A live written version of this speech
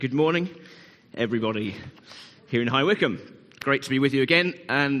Good morning, everybody here in High Wycombe. Great to be with you again,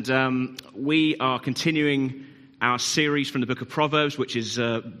 and we are continuing our series from the book of Proverbs, which is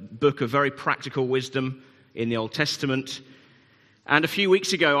a book of very practical wisdom in the Old Testament. And a few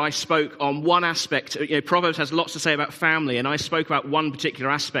weeks ago, I spoke on one aspect. Proverbs has lots to say about family, and I spoke about one particular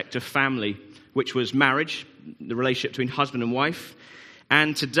aspect of family, which was marriage, the relationship between husband and wife.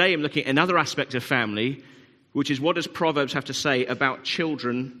 And today I'm looking at another aspect of family, which is what does Proverbs have to say about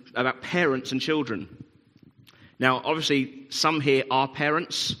children, about parents and children. Now, obviously, some here are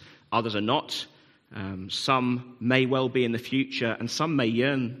parents, others are not. Some may well be in the future, and some may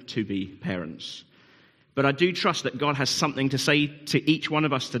yearn to be parents. But I do trust that God has something to say to each one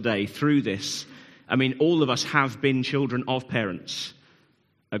of us today through this. I mean, all of us have been children of parents.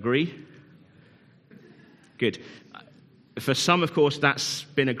 Agree? Good. For some, of course, that's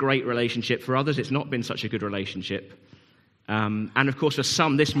been a great relationship. For others, it's not been such a good relationship. And of course, for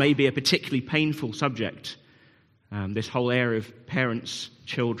some, this may be a particularly painful subject. This whole area of parents,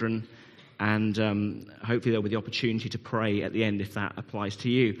 children, and hopefully there'll be the opportunity to pray at the end if that applies to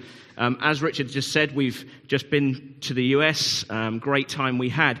you. As Richard just said, we've just been to the US. Great time we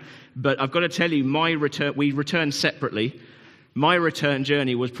had. But I've got to tell you, we returned separately. My return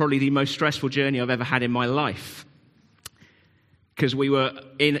journey was probably the most stressful journey I've ever had in my life, because we were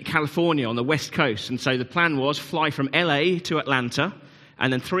in California on the West Coast. And so the plan was fly from LA to Atlanta,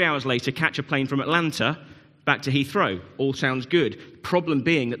 and then 3 hours later catch a plane from Atlanta back to Heathrow. All sounds good. Problem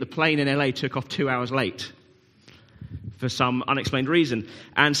being that the plane in LA took off 2 hours late for some unexplained reason.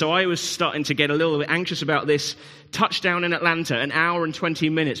 And so I was starting to get a little bit anxious about this. Touchdown in Atlanta, an hour and 20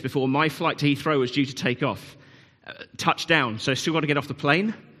 minutes before my flight to Heathrow was due to take off. Touchdown. So I still got to get off the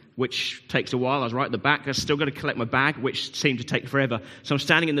plane, which takes a while. I was right at the back. I still got to collect my bag, which seemed to take forever. So I'm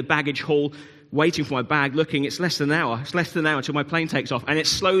standing in the baggage hall, waiting for my bag, looking. It's less than an hour. It's less than an hour until my plane takes off. And it's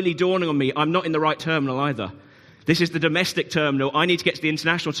slowly dawning on me, I'm not in the right terminal either. This is the domestic terminal. I need to get to the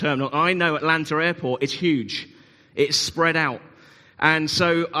international terminal. I know Atlanta Airport is huge. It's spread out. And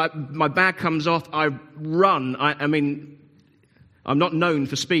so my bag comes off. I run. I mean, I'm not known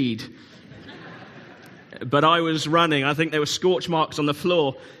for speed. But I was running. I think there were scorch marks on the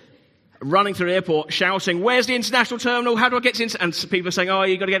floor. Running through the airport, shouting, "Where's the international terminal? How do I get to?" And people are saying, "Oh,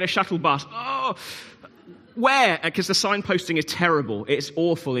 you've got to get a shuttle bus." Oh, where? Because the signposting is terrible. It's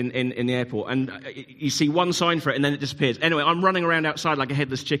awful in the airport. And you see one sign for it, and then it disappears. Anyway, I'm running around outside like a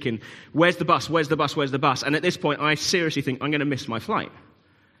headless chicken. Where's the bus? Where's the bus? Where's the bus? And at this point, I seriously think I'm going to miss my flight.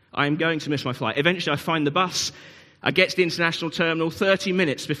 I am going to miss my flight. Eventually, I find the bus. I get to the international terminal 30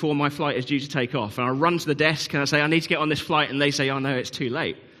 minutes before my flight is due to take off. And I run to the desk, and I say, "I need to get on this flight." And they say, "Oh, no, it's too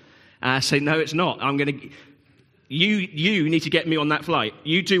late." And I say, "No, it's not. You need to get me on that flight.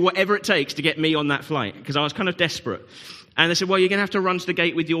 You do whatever it takes to get me on that flight," because I was kind of desperate. And they said, "Well, you're going to have to run to the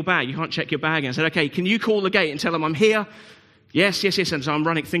gate with your bag. You can't check your bag." And I said, "Okay, can you call the gate and tell them I'm here?" Yes. And so I'm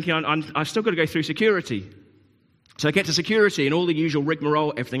running, thinking I've still got to go through security. So I get to security and all the usual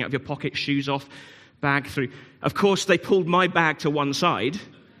rigmarole, everything out of your pocket, shoes off, bag through. Of course, they pulled my bag to one side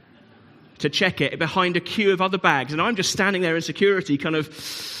to check it behind a queue of other bags. And I'm just standing there in security, kind of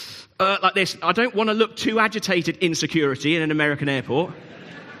like this. I don't want to look too agitated in security in an American airport,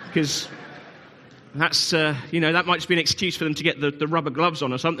 because that's, that might just be an excuse for them to get the rubber gloves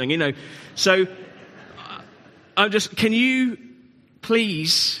on or something, So I'm just, can you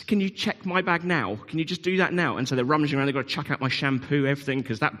check my bag now? Can you just do that now? And so they're rummaging around. They've got to chuck out my shampoo, everything,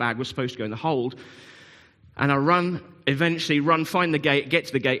 because that bag was supposed to go in the hold. And I eventually find the gate, get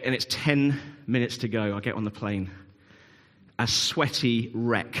to the gate, and it's 10 minutes to go. I get on the plane. A sweaty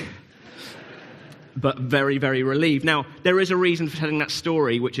wreck. But very, very relieved. Now, there is a reason for telling that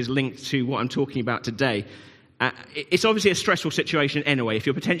story, which is linked to what I'm talking about today. It's obviously a stressful situation anyway. If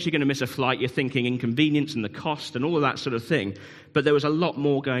you're potentially going to miss a flight, you're thinking inconvenience and the cost and all of that sort of thing. But there was a lot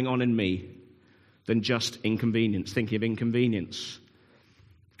more going on in me than just inconvenience, thinking of inconvenience.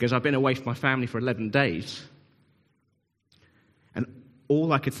 Because I've been away from my family for 11 days. And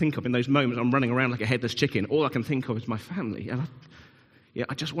all I could think of in those moments, I'm running around like a headless chicken, all I can think of is my family. And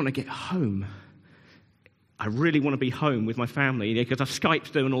I just want to get home. I really want to be home with my family, because I've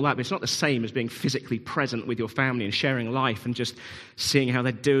Skyped them and all that, but it's not the same as being physically present with your family and sharing life and just seeing how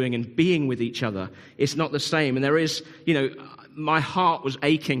they're doing and being with each other. It's not the same. And there is, my heart was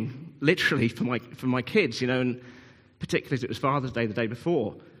aching literally for my kids, and particularly as it was Father's Day the day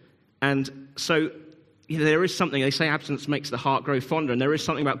before. And so, there is something, they say absence makes the heart grow fonder, and there is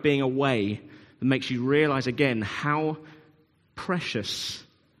something about being away that makes you realize again how precious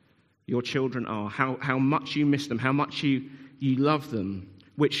your children are, how much you miss them, how much you love them,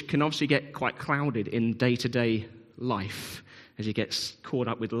 which can obviously get quite clouded in day-to-day life as he gets caught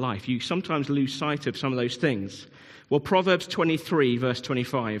up with life. You sometimes lose sight of some of those things. Well, Proverbs 23, verse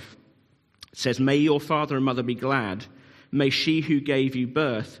 25 says, "May your father and mother be glad. May she who gave you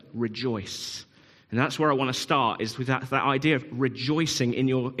birth rejoice." And that's where I want to start, is with that idea of rejoicing in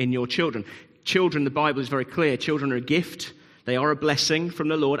your children. Children, the Bible is very clear, children are a gift. They are a blessing from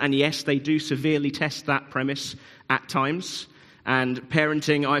the Lord. And yes, they do severely test that premise at times. And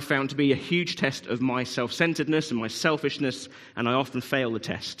parenting I found to be a huge test of my self-centeredness and my selfishness, and I often fail the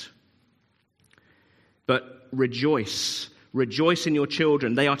test. But rejoice. Rejoice in your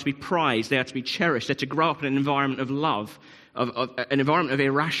children. They are to be prized. They are to be cherished. They're to grow up in an environment of love, of an environment of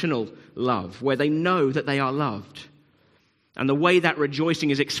irrational love, where they know that they are loved. And the way that rejoicing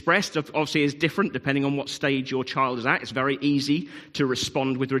is expressed, obviously, is different depending on what stage your child is at. It's very easy to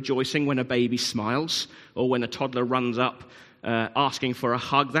respond with rejoicing when a baby smiles or when a toddler runs up asking for a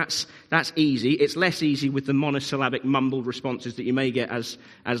hug. That's easy. It's less easy with the monosyllabic mumbled responses that you may get as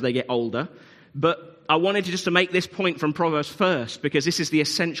they get older. But I wanted just to make this point from Proverbs first, because this is the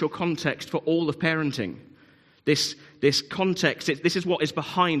essential context for all of parenting. This context, this is what is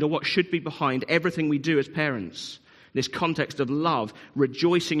behind, or what should be behind, everything we do as parents. This context of love,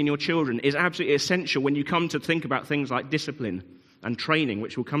 rejoicing in your children, is absolutely essential when you come to think about things like discipline and training,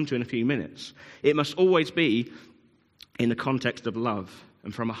 which we'll come to in a few minutes. It must always be in the context of love,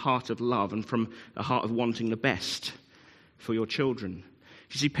 and from a heart of love, and from a heart of wanting the best for your children.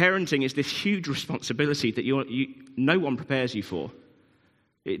 You see, parenting is this huge responsibility that no one prepares you for.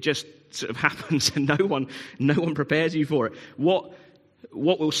 It just sort of happens, and no one prepares you for it. What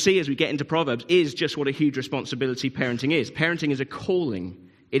we'll see as we get into Proverbs is just what a huge responsibility parenting is. Parenting is a calling.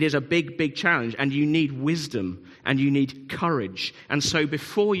 It is a big, big challenge, and you need wisdom, and you need courage. And so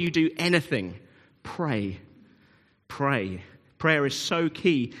before you do anything, pray. Pray. Prayer is so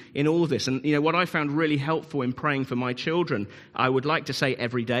key in all of this. And what I found really helpful in praying for my children, I would like to say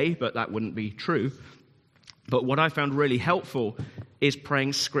every day, but that wouldn't be true. But what I found really helpful is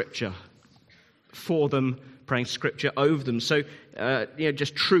praying Scripture for them, praying Scripture over them. So,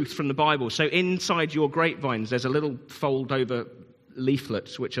 just truth from the Bible. So inside your grapevines, there's a little fold-over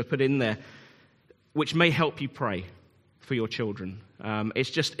leaflets which are put in there, which may help you pray for your children.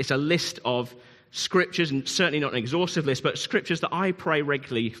 It's a list of Scriptures, and certainly not an exhaustive list, but Scriptures that I pray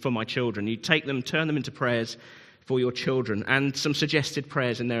regularly for my children. You take them, turn them into prayers for your children, and some suggested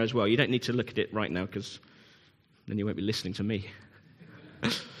prayers in there as well. You don't need to look at it right now, because then you won't be listening to me.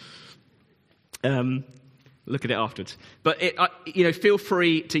 Look at it afterwards. But feel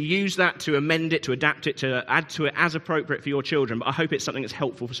free to use that, to amend it, to adapt it, to add to it as appropriate for your children. But I hope it's something that's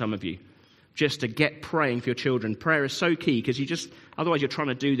helpful for some of you, just to get praying for your children. Prayer is so key, because otherwise you're trying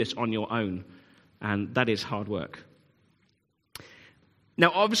to do this on your own. And that is hard work.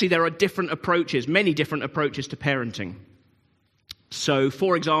 Now, obviously, there are different approaches, many different approaches to parenting. So,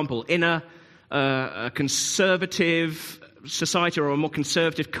 for example, in a conservative society or a more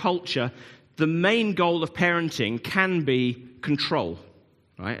conservative culture, the main goal of parenting can be control.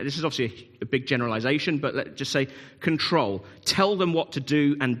 Right? This is obviously a big generalization, but let's just say control. Tell them what to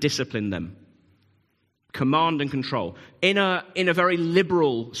do and discipline them. Command and control. In a very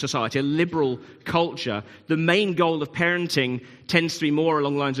liberal society, a liberal culture, the main goal of parenting tends to be more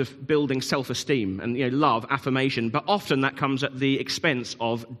along the lines of building self-esteem and love, affirmation, but often that comes at the expense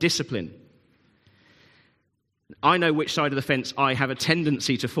of discipline. I know which side of the fence I have a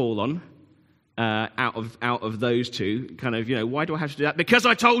tendency to fall on out of those two. Kind of, why do I have to do that? Because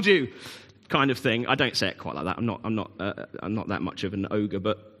I told you, kind of thing. I don't say it quite like that. I'm not that much of an ogre,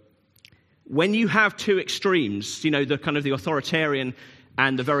 but when you have two extremes, the kind of the authoritarian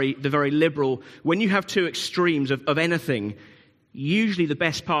and the very liberal, when you have two extremes of anything, usually the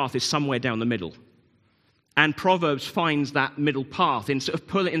best path is somewhere down the middle. And Proverbs finds that middle path in sort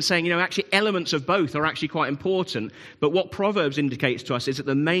of saying, actually elements of both are actually quite important. But what Proverbs indicates to us is that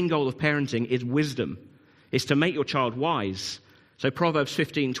the main goal of parenting is wisdom. It's to make your child wise. So Proverbs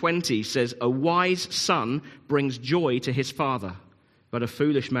 15:20 says, "A wise son brings joy to his father, but a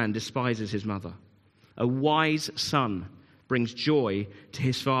foolish man despises his mother." A wise son brings joy to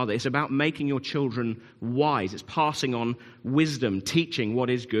his father. It's about making your children wise. It's passing on wisdom, teaching what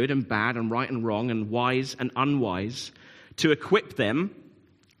is good and bad and right and wrong and wise and unwise, to equip them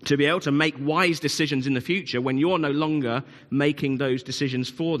to be able to make wise decisions in the future when you're no longer making those decisions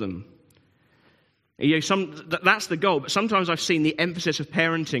for them. That's the goal, but sometimes I've seen the emphasis of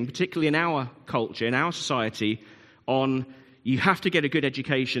parenting, particularly in our culture, in our society, on you have to get a good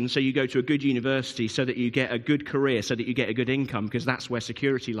education, so you go to a good university, so that you get a good career, so that you get a good income, because that's where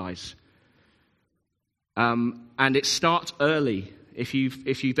security lies. And it starts early. If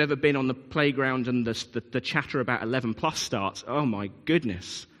you've ever been on the playground and the chatter about 11 plus starts, oh my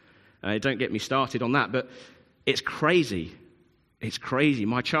goodness. Don't get me started on that, but it's crazy. It's crazy.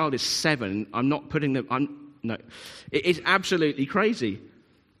 My child is 7. I'm not putting them... No. It is absolutely crazy.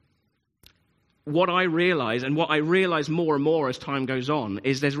 What I realize, and what I realize more and more as time goes on,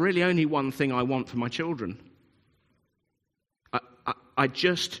 is there's really only one thing I want for my children.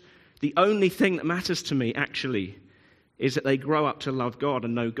 The only thing that matters to me, actually, is that they grow up to love God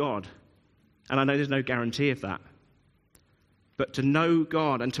and know God. And I know there's no guarantee of that. But to know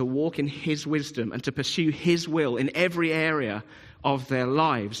God and to walk in His wisdom and to pursue His will in every area of their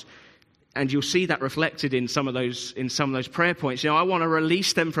lives. And you'll see that reflected in some of those prayer points. I want to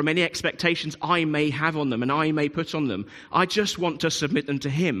release them from any expectations I may have on them and I may put on them. I just want to submit them to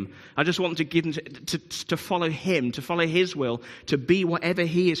Him. I just want to give them to follow Him, to follow His will, to be whatever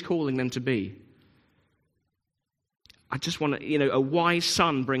He is calling them to be. I just want to, a wise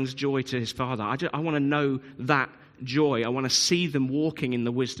son brings joy to his father. I want to know that joy. I want to see them walking in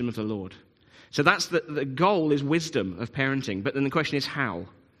the wisdom of the Lord. So that's the goal is wisdom of parenting. But then the question is how?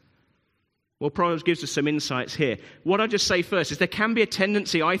 Well, Proverbs gives us some insights here. What I just say first is there can be a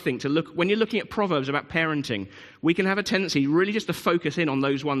tendency, I think, to look, when you're looking at Proverbs about parenting, we can have a tendency really just to focus in on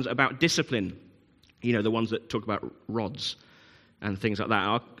those ones about discipline. The ones that talk about rods and things like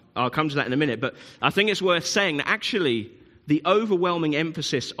that. I'll come to that in a minute, but I think it's worth saying that actually the overwhelming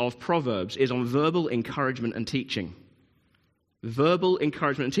emphasis of Proverbs is on verbal encouragement and teaching. Verbal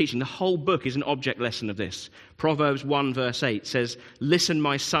encouragement and teaching. The whole book is an object lesson of this. Proverbs 1 verse 8 says, "Listen,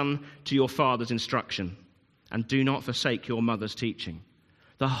 my son, to your father's instruction, and do not forsake your mother's teaching."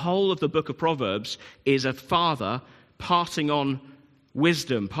 The whole of the book of Proverbs is a father passing on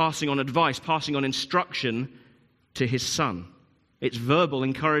wisdom, passing on advice, passing on instruction to his son. It's verbal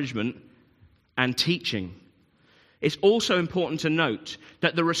encouragement and teaching. It's also important to note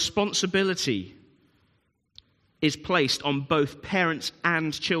that the responsibility is placed on both parents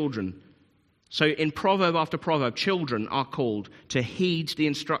and children. So in proverb after proverb, children are called to heed the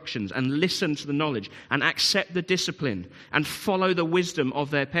instructions and listen to the knowledge and accept the discipline and follow the wisdom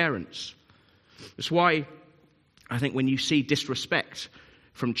of their parents. That's why I think when you see disrespect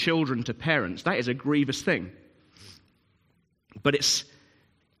from children to parents, that is a grievous thing. But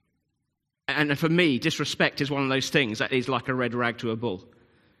and for me, disrespect is one of those things that is like a red rag to a bull.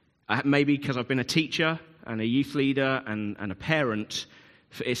 Maybe because I've been a teacher and a youth leader and a parent,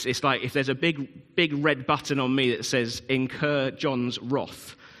 it's like if there's a big red button on me that says incur John's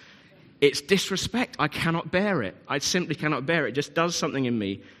wrath, it's disrespect. I cannot bear it. I simply cannot bear it. It just does something in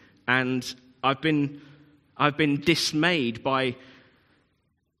me. And I've been dismayed by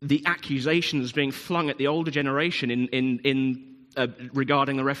the accusations being flung at the older generation in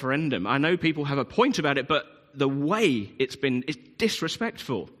regarding the referendum. I know people have a point about it, but the way it's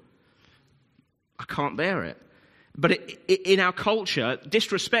disrespectful. I can't bear it. But in our culture,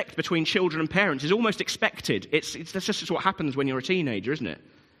 disrespect between children and parents is almost expected. That's just what happens when you're a teenager, isn't it?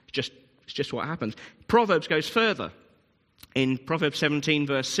 It's just what happens. Proverbs goes further. In Proverbs 17,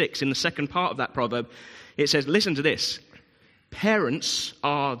 verse 6, in the second part of that proverb, it says, listen to this. Parents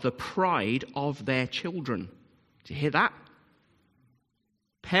are the pride of their children. Do you hear that?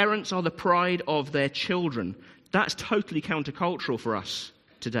 Parents are the pride of their children. That's totally countercultural for us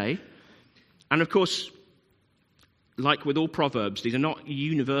today. And of course, like with all proverbs, these are not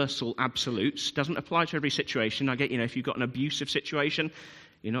universal absolutes. Doesn't apply to every situation. I get, if you've got an abusive situation,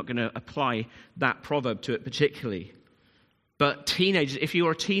 you're not going to apply that proverb to it particularly. But teenagers, if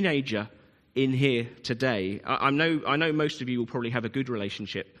you're a teenager in here today, I know most of you will probably have a good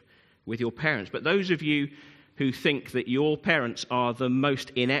relationship with your parents, but those of you who think that your parents are the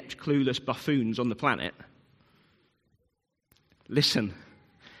most inept, clueless buffoons on the planet, listen,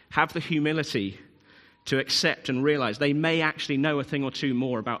 have the humility to accept and realize they may actually know a thing or two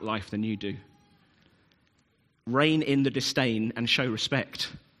more about life than you do. Rein in the disdain and show respect.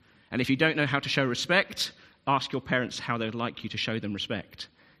 And if you don't know how to show respect, ask your parents how they would like you to show them respect.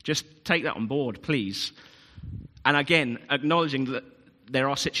 Just take that on board, please. And again, acknowledging that there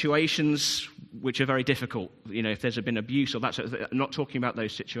are situations which are very difficult. If there's been abuse or that sort of thing, I'm not talking about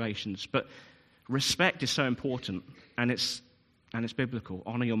those situations. But respect is so important, and it's biblical.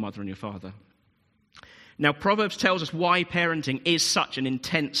 Honor your mother and your father. Now, Proverbs tells us why parenting is such an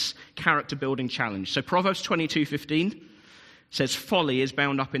intense character-building challenge. So Proverbs 22:15 says, folly is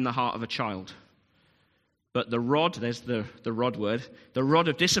bound up in the heart of a child. But the rod, there's the rod word, the rod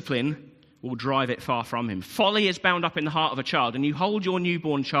of discipline will drive it far from him. Folly is bound up in the heart of a child, and you hold your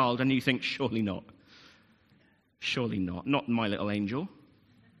newborn child and you think, surely not. Surely not. Not my little angel.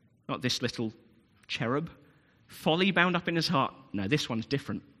 Not this little cherub. Folly bound up in his heart. No, this one's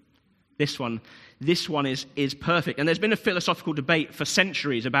different. This one is perfect. And there's been a philosophical debate for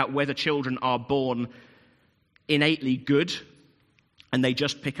centuries about whether children are born innately good and they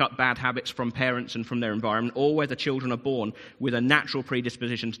just pick up bad habits from parents and from their environment, or whether children are born with a natural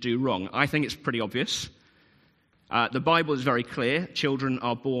predisposition to do wrong. I think it's pretty obvious. The Bible is very clear. Children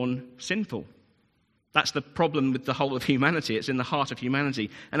are born sinful. That's the problem with the whole of humanity. It's in the heart of humanity.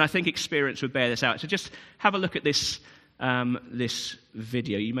 And I think experience would bear this out. So just have a look at this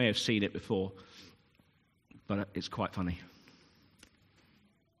video. You may have seen it before, but it's quite funny.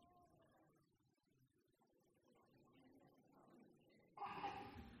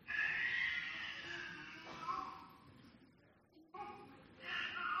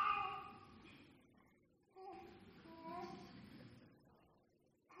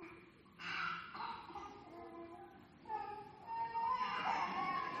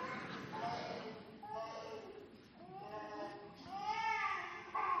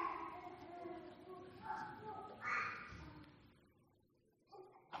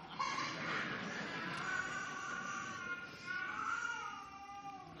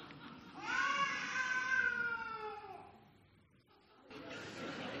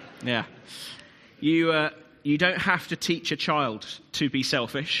 Yeah. You don't have to teach a child to be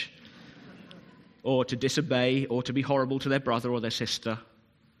selfish or to disobey or to be horrible to their brother or their sister.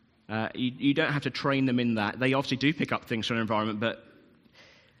 You don't have to train them in that. They obviously do pick up things from their environment, but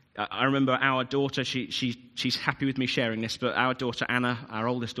I remember our daughter, she's happy with me sharing this, but our daughter Anna, our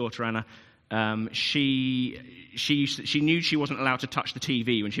oldest daughter Anna, she knew she wasn't allowed to touch the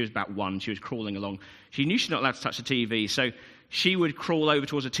TV when she was about 1. She was crawling along. She knew she's not allowed to touch the TV, so she would crawl over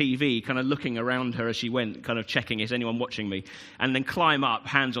towards a TV, kind of looking around her as she went, kind of checking, is anyone watching me? And then climb up,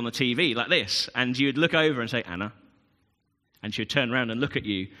 hands on the TV, like this. And you'd look over and say, Anna. And she would turn around and look at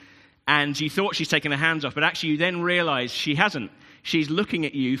you. And you thought she's taken her hands off, but actually you then realize she hasn't. She's looking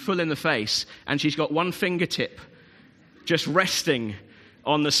at you full in the face, and she's got one fingertip just resting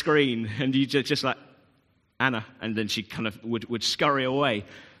on the screen. And you just like, Anna. And then she kind of would scurry away.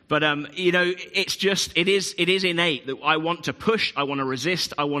 But, it is innate that I want to push, I want to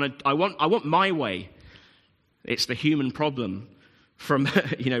resist, I want my way. It's the human problem from,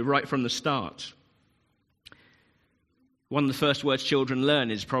 right from the start. One of the first words children learn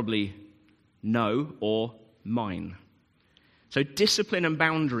is probably no or mine. So discipline and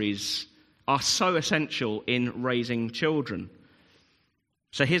boundaries are so essential in raising children.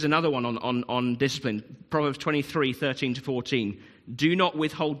 So here's another one on discipline. Proverbs 23:13-14. Do not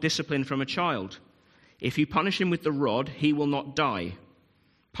withhold discipline from a child. If you punish him with the rod, he will not die.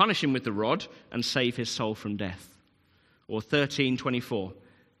 Punish him with the rod and save his soul from death. Or 13:24.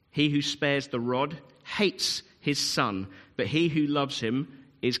 He who spares the rod hates his son, but he who loves him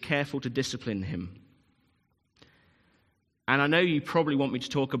is careful to discipline him. And I know you probably want me to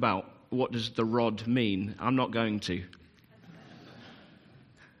talk about what does the rod mean. I'm not going to.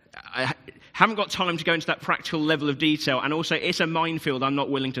 I haven't got time to go into that practical level of detail, and also it's a minefield I'm not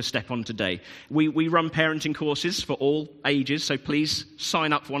willing to step on today. We run parenting courses for all ages, so please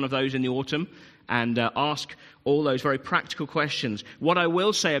sign up for one of those in the autumn and ask all those very practical questions. What I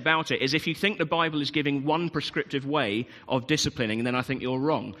will say about it is if you think the Bible is giving one prescriptive way of disciplining, then I think you're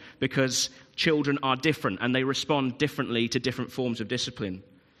wrong, because children are different and they respond differently to different forms of discipline.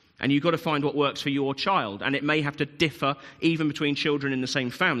 And you've got to find what works for your child. And it may have to differ even between children in the same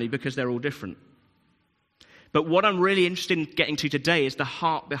family because they're all different. But what I'm really interested in getting to today is the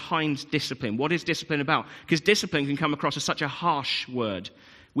heart behind discipline. What is discipline about? Because discipline can come across as such a harsh word.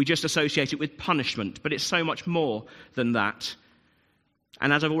 We just associate it with punishment. But it's so much more than that.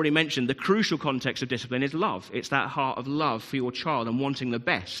 And as I've already mentioned, the crucial context of discipline is love. It's that heart of love for your child and wanting the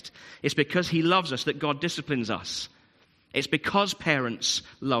best. It's because he loves us that God disciplines us. It's because parents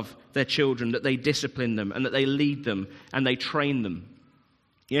love their children that they discipline them and that they lead them and they train them.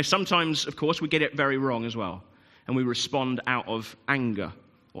 Sometimes, of course, we get it very wrong as well. And we respond out of anger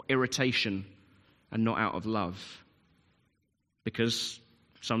or irritation and not out of love. Because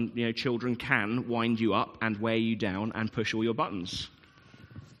some children can wind you up and wear you down and push all your buttons.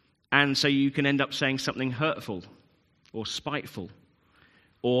 And so you can end up saying something hurtful or spiteful.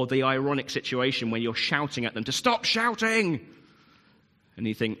 Or the ironic situation where you're shouting at them to stop shouting. And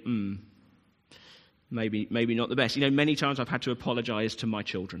you think, maybe not the best. Many times I've had to apologize to my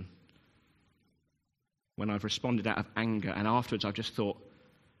children when I've responded out of anger. And afterwards I've just thought,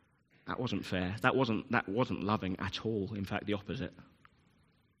 that wasn't fair. That wasn't loving at all. In fact, the opposite.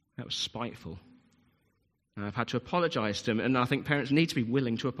 That was spiteful. And I've had to apologize to them. And I think parents need to be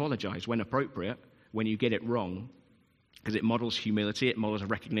willing to apologize when appropriate, when you get it wrong. Because it models humility, it models a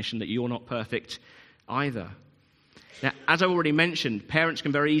recognition that you're not perfect either. Now, as I already mentioned, parents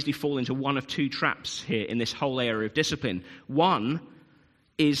can very easily fall into one of two traps here in this whole area of discipline. One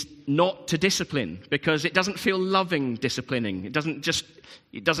is not to discipline because it doesn't feel loving disciplining. It doesn't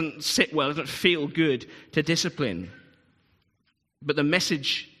sit well, it doesn't feel good to discipline. But the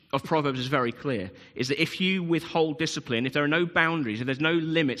message of Proverbs is very clear, is that if you withhold discipline, if there are no boundaries, if there's no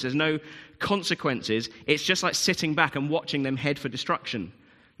limits, there's no consequences, it's just like sitting back and watching them head for destruction.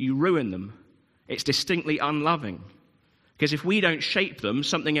 You ruin them. It's distinctly unloving. Because if we don't shape them,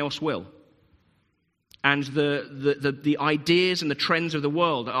 something else will. And the ideas and the trends of the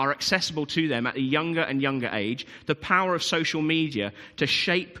world are accessible to them at a younger and younger age. The power of social media to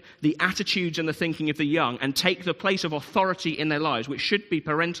shape the attitudes and the thinking of the young and take the place of authority in their lives, which should be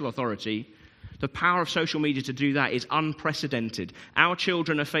parental authority. The power of social media to do that is unprecedented. Our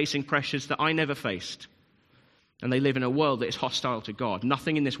children are facing pressures that I never faced. And they live in a world that is hostile to God.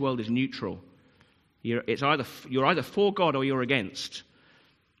 Nothing in this world is neutral. You're either for God or you're against.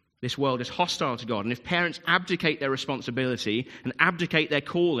 This world is hostile to God. And if parents abdicate their responsibility and abdicate their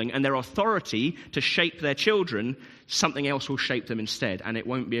calling and their authority to shape their children, something else will shape them instead, and it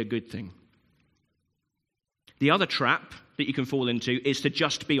won't be a good thing. The other trap that you can fall into is to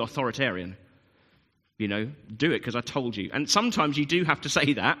just be authoritarian. Do it because I told you. And sometimes you do have to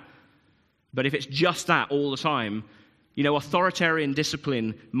say that, but if it's just that all the time, authoritarian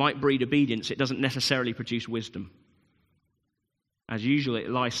discipline might breed obedience. It doesn't necessarily produce wisdom. As usual, it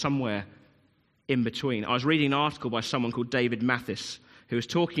lies somewhere in between. I was reading an article by someone called David Mathis, who was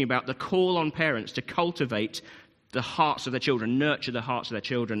talking about the call on parents to cultivate the hearts of their children, nurture the hearts of their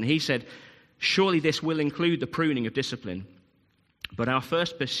children. He said, surely this will include the pruning of discipline, but our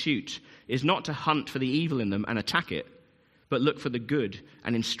first pursuit is not to hunt for the evil in them and attack it, but look for the good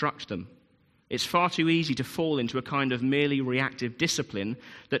and instruct them. It's far too easy to fall into a kind of merely reactive discipline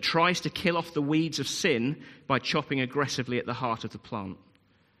that tries to kill off the weeds of sin by chopping aggressively at the heart of the plant.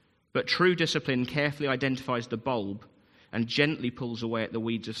 But true discipline carefully identifies the bulb and gently pulls away at the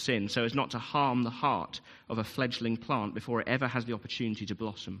weeds of sin so as not to harm the heart of a fledgling plant before it ever has the opportunity to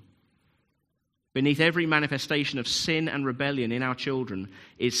blossom. Beneath every manifestation of sin and rebellion in our children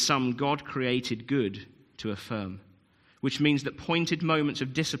is some God-created good to affirm, which means that pointed moments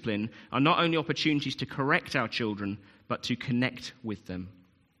of discipline are not only opportunities to correct our children, but to connect with them.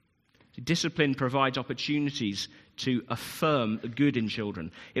 Discipline provides opportunities to affirm the good in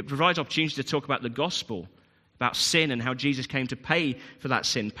children. It provides opportunities to talk about the gospel, about sin and how Jesus came to pay for that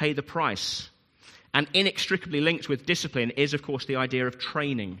sin, pay the price. And inextricably linked with discipline is, of course, the idea of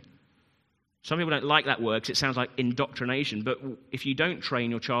training. Some people don't like that word because it sounds like indoctrination, but if you don't train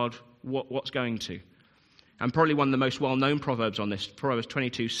your child, what's going to? And probably one of the most well-known proverbs on this, Proverbs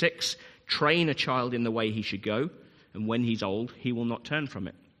 22:6, train a child in the way he should go, and when he's old, he will not turn from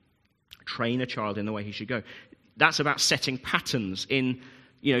it. Train a child in the way he should go. That's about setting patterns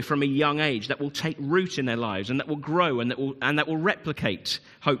from a young age that will take root in their lives and that will grow and that will replicate,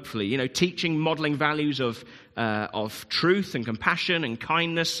 hopefully. Teaching, modeling values of truth and compassion and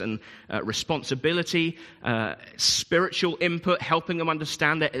kindness and responsibility, spiritual input, helping them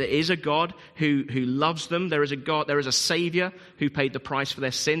understand that there is a God who loves them. There is a God, there is a Savior who paid the price for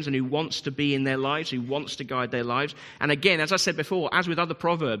their sins and who wants to be in their lives, who wants to guide their lives. And again, as I said before, as with other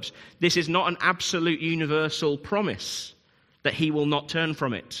proverbs, this is not an absolute universal promise that he will not turn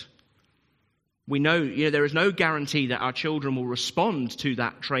from it. We know, there is no guarantee that our children will respond to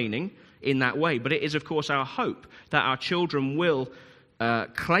that training in that way, but it is, of course, our hope that our children will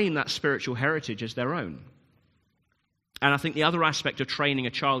claim that spiritual heritage as their own. And I think the other aspect of training a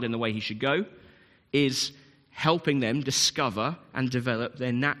child in the way he should go is helping them discover and develop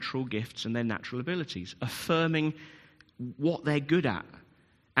their natural gifts and their natural abilities, affirming what they're good at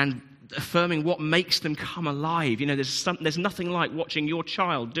and affirming what makes them come alive. There's nothing like watching your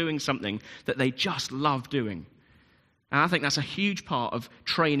child doing something that they just love doing. And I think that's a huge part of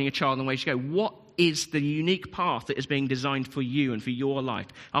training a child in the way to go. What is the unique path that is being designed for you and for your life?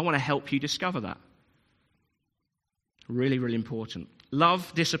 I want to help you discover that. Really, really important.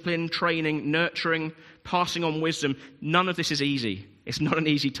 Love, discipline, training, nurturing, passing on wisdom. None of this is easy. It's not an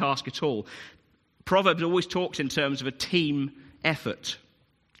easy task at all. Proverbs always talks in terms of a team effort.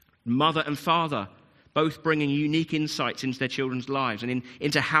 Mother and father, both bringing unique insights into their children's lives and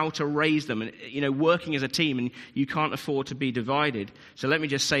into how to raise them and, working as a team, and you can't afford to be divided. So let me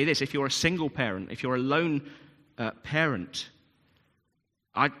just say this. If you're a single parent, if you're a lone parent,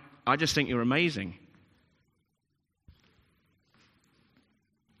 I just think you're amazing.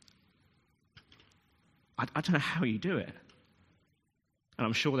 I don't know how you do it. And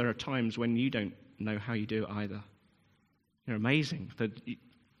I'm sure there are times when you don't know how you do it either. You're amazing.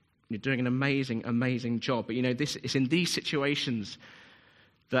 You're doing an amazing, amazing job. But it's in these situations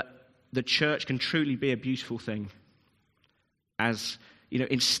that the church can truly be a beautiful thing. As,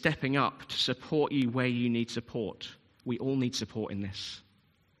 in stepping up to support you where you need support. We all need support in this.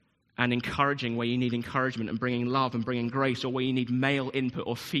 And encouraging where you need encouragement, and bringing love and bringing grace, or where you need male input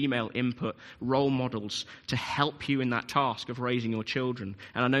or female input, role models to help you in that task of raising your children.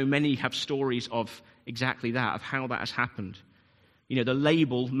 And I know many have stories of exactly that, of how that has happened. The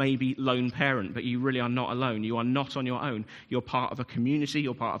label may be lone parent, but you really are not alone. You are not on your own. You're part of a community,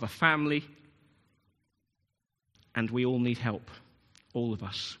 you're part of a family. And we all need help, all of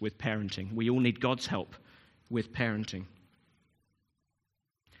us, with parenting. We all need God's help with parenting.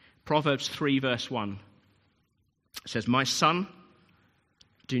 Proverbs 3 verse 1 says, "My son,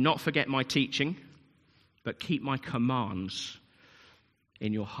 do not forget my teaching, but keep my commands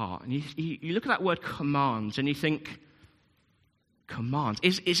in your heart." And you look at that word commands and you think, commands?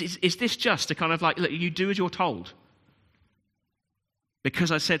 Is this just a kind of like, look, you do as you're told?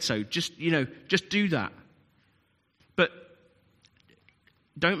 Because I said so. Just do that. But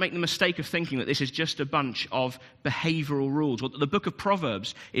don't make the mistake of thinking that this is just a bunch of behavioral rules, or that the book of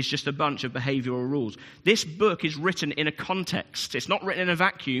Proverbs is just a bunch of behavioral rules. This book is written in a context. It's not written in a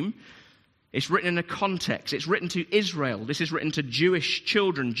vacuum. It's written in a context. It's written to Israel. This is written to Jewish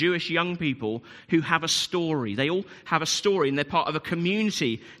children, Jewish young people who have a story. They all have a story, and they're part of a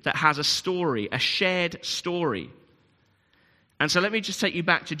community that has a story, a shared story. And so let me just take you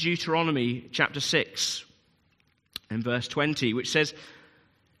back to Deuteronomy chapter 6 and verse 20, which says,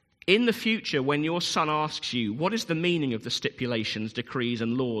 "In the future, when your son asks you, what is the meaning of the stipulations, decrees,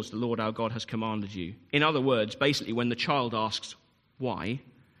 and laws the Lord our God has commanded you?" In other words, basically, when the child asks, why?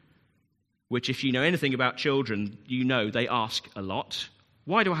 Which, if you know anything about children, they ask a lot.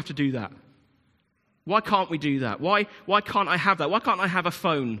 Why do I have to do that? Why can't we do that? Why can't I have that? Why can't I have a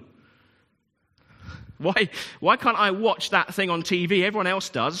phone? Why can't I watch that thing on TV? Everyone else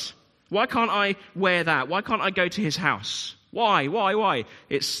does. Why can't I wear that? Why can't I go to his house? Why?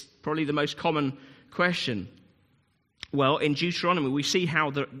 It's probably the most common question. Well, in Deuteronomy, we see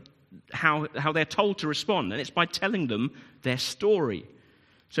how they're told to respond, and it's by telling them their story.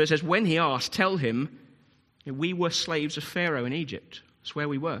 So it says, when he asked, tell him, we were slaves of Pharaoh in Egypt. That's where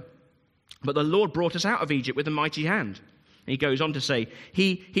we were. But the Lord brought us out of Egypt with a mighty hand. And he goes on to say,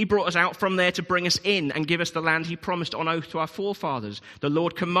 he brought us out from there to bring us in and give us the land he promised on oath to our forefathers. The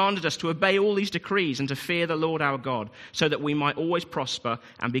Lord commanded us to obey all these decrees and to fear the Lord our God, so that we might always prosper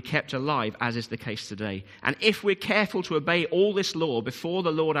and be kept alive, as is the case today. And if we're careful to obey all this law before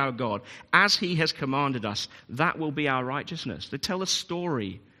the Lord our God, as he has commanded us, that will be our righteousness. They tell a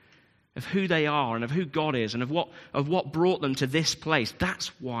story of who they are and of who God is and of what brought them to this place. That's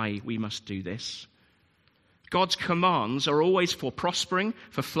why we must do this. God's commands are always for prospering,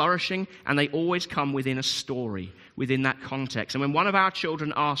 for flourishing, and they always come within a story, within that context. And when one of our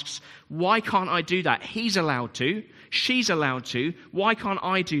children asks, why can't I do that? He's allowed to, she's allowed to, why can't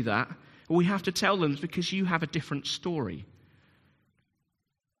I do that? Well, we have to tell them it's because you have a different story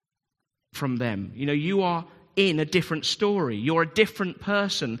from them. You are in a different story. You're a different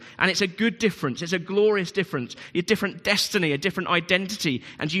person, and it's a good difference. It's a glorious difference. A different destiny, a different identity,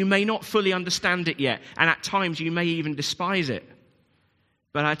 and you may not fully understand it yet, and at times you may even despise it.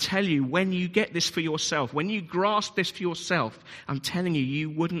 But I tell you, when you get this for yourself, when you grasp this for yourself, I'm telling you, you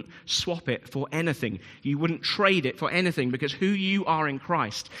wouldn't swap it for anything. You wouldn't trade it for anything, because who you are in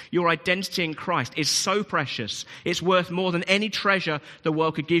Christ, your identity in Christ, is so precious. It's worth more than any treasure the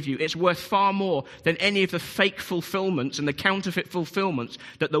world could give you. It's worth far more than any of the fake fulfillments and the counterfeit fulfillments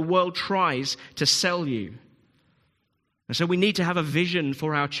that the world tries to sell you. And so we need to have a vision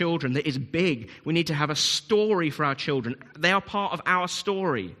for our children that is big. We need to have a story for our children. They are part of our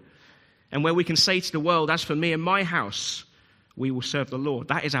story. And where we can say to the world, as for me and my house, we will serve the Lord.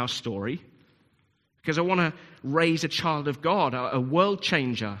 That is our story. Because I want to raise a child of God, a world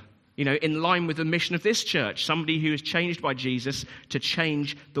changer, in line with the mission of this church. Somebody who is changed by Jesus to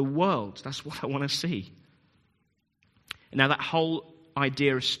change the world. That's what I want to see. Now that whole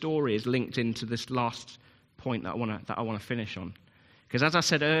idea of story is linked into this last point that I want to finish on. Because as I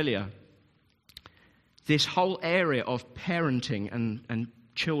said earlier, this whole area of parenting and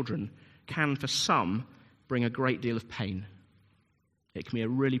children can, for some, bring a great deal of pain. It can be a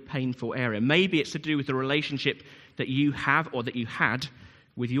really painful area. Maybe it's to do with the relationship that you have or that you had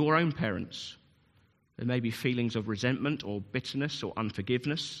with your own parents. There may be feelings of resentment or bitterness or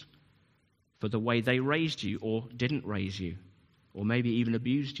unforgiveness for the way they raised you or didn't raise you, or maybe even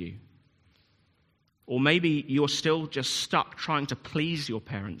abused you. Or maybe you're still just stuck trying to please your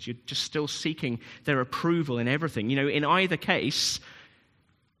parents. You're just still seeking their approval in everything. In either case,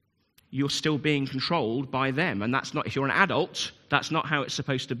 you're still being controlled by them. And that's not, if you're an adult, that's not how it's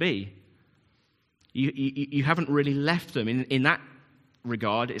supposed to be. You haven't really left them in that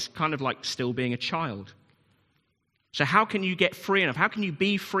regard. It's kind of like still being a child. So how can you get free enough? How can you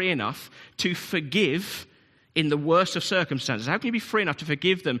be free enough to forgive in the worst of circumstances? How can you be free enough to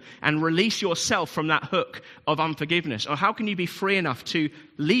forgive them and release yourself from that hook of unforgiveness? Or how can you be free enough to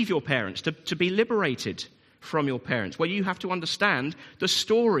leave your parents, to be liberated from your parents? Well, you have to understand the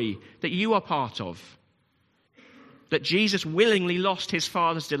story that you are part of. That Jesus willingly lost his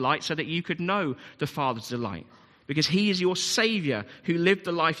Father's delight so that you could know the Father's delight. Because he is your Savior who lived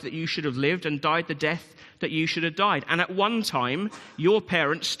the life that you should have lived and died the death that you should have died. And at one time, your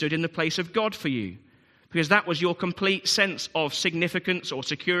parents stood in the place of God for you. Because that was your complete sense of significance or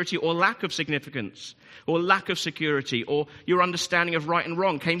security or lack of significance or lack of security, or your understanding of right and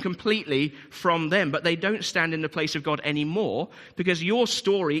wrong came completely from them. But they don't stand in the place of God anymore because your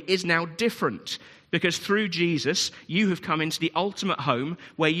story is now different. Because through Jesus, you have come into the ultimate home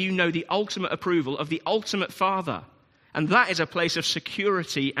where you know the ultimate approval of the ultimate Father. And that is a place of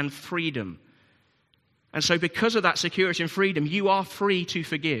security and freedom. And so because of that security and freedom, you are free to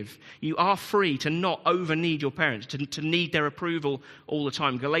forgive. You are free to not over-need your parents, to need their approval all the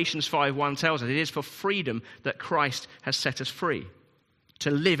time. Galatians 5:1 tells us it is for freedom that Christ has set us free,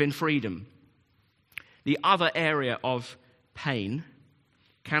 to live in freedom. The other area of pain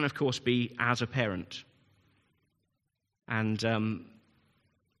can, of course, be as a parent. And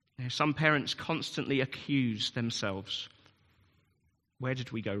some parents constantly accuse themselves. Where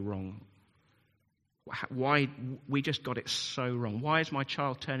did we go wrong? Why we just got it so wrong? Why is my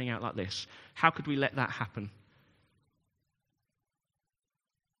child turning out like this? How could we let that happen?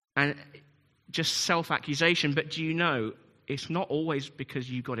 And just self-accusation. But do you know, it's not always because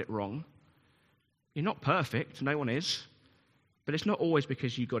you got it wrong. You're not perfect. No one is. But it's not always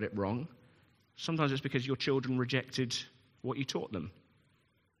because you got it wrong. Sometimes it's because your children rejected what you taught them.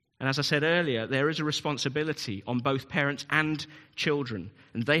 And as I said earlier, there is a responsibility on both parents and children.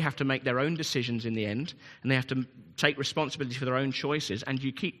 And they have to make their own decisions in the end. And they have to take responsibility for their own choices. And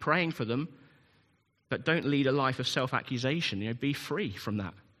you keep praying for them. But don't lead a life of self-accusation. Be free from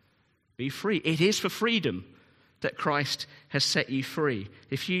that. Be free. It is for freedom that Christ has set you free.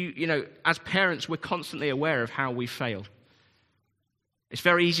 If as parents, we're constantly aware of how we fail. It's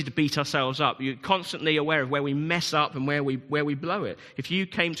very easy to beat ourselves up. You're constantly aware of where we mess up and where we blow it. If you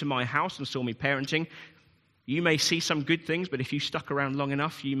came to my house and saw me parenting, you may see some good things, but if you stuck around long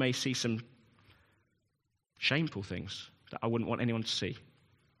enough, you may see some shameful things that I wouldn't want anyone to see.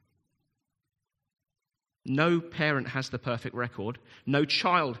 No parent has the perfect record. No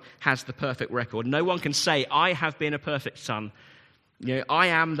child has the perfect record. No one can say, I have been a perfect son. I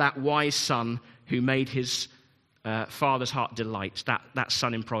am that wise son who made his Father's heart delight, that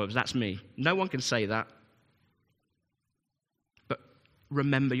son in Proverbs, that's me. No one can say that. But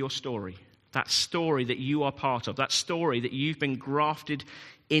remember your story. That story that you are part of. That story that you've been grafted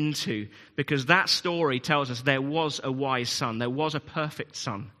into. Because that story tells us there was a wise son. There was a perfect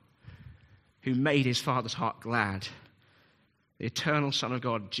son who made his Father's heart glad. The eternal Son of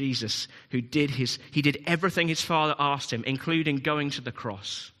God, Jesus, who did everything his Father asked him, including going to the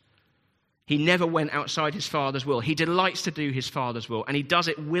cross. He never went outside his Father's will. He delights to do his Father's will, and he does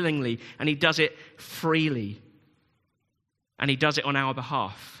it willingly, and he does it freely, and he does it on our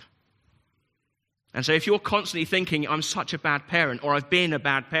behalf. And so if you're constantly thinking, I'm such a bad parent, or I've been a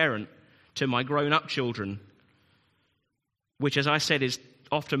bad parent to my grown-up children, which, as I said, is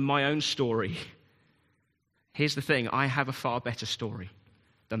often my own story, here's the thing, I have a far better story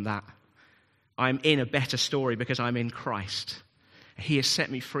than that. I'm in a better story because I'm in Christ. He has set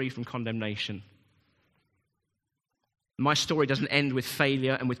me free from condemnation. My story doesn't end with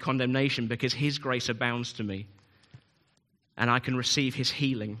failure and with condemnation because his grace abounds to me. And I can receive his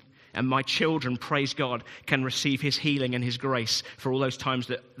healing. And my children, praise God, can receive his healing and his grace for all those times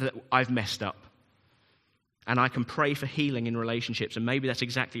that I've messed up. And I can pray for healing in relationships. And maybe that's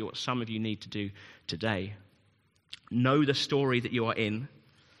exactly what some of you need to do today. Know the story that you are in.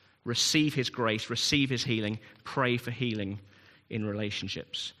 Receive his grace. Receive his healing. Pray for healing in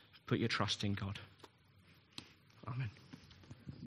relationships. Put your trust in God. Amen.